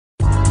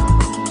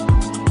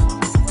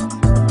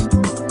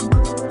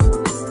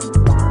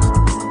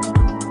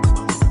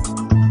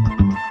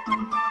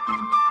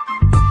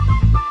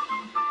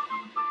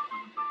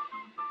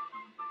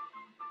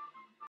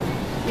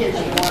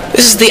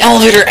the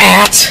elevator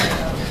at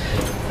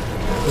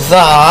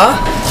the...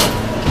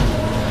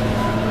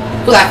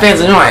 Ooh, that fan's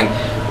annoying.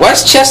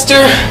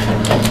 Westchester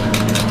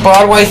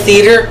Broadway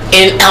Theater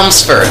in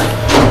Elmsford.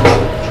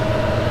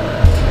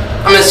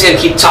 I'm just gonna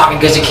keep talking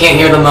because you can't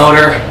hear the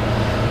motor.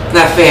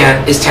 That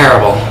fan is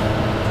terrible.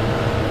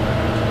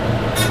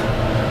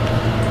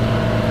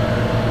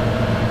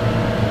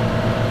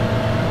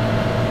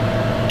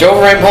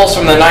 Dover Impulse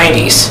from the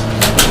 90s.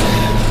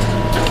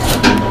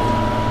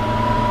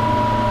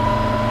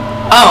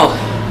 Oh.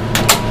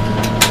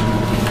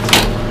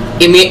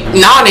 You mean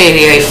not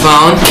 88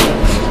 phone?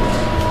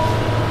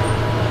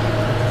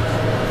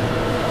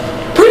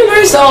 Pretty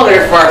nice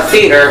elevator for our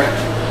theater.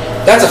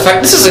 That's a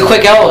fact. This is a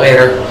quick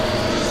elevator.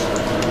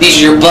 These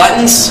are your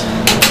buttons.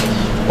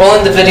 We'll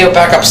end the video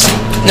back up.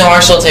 No,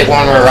 actually, I'll take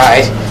one more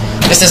ride.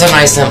 This is a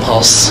nice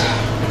Impulse.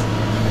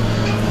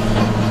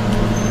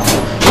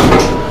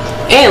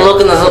 And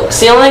look in the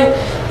ceiling,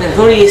 and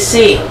who do you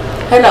see?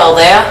 Hello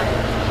there.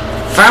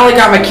 Finally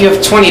got my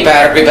QF20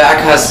 battery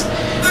back because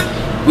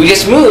we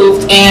just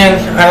moved and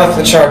I left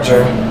the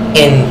charger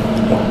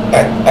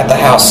at the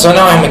house. So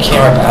now I have my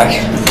camera back.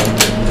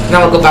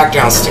 Now we'll go back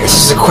downstairs.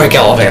 This is a quick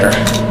elevator.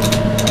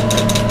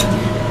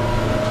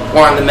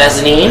 We're on the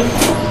mezzanine.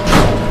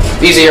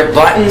 These are your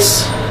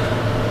buttons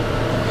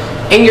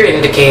and your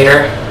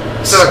indicator.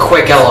 This is a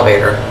quick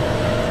elevator.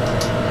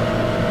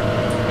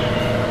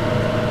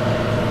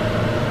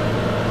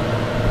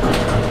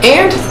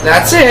 And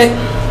that's it.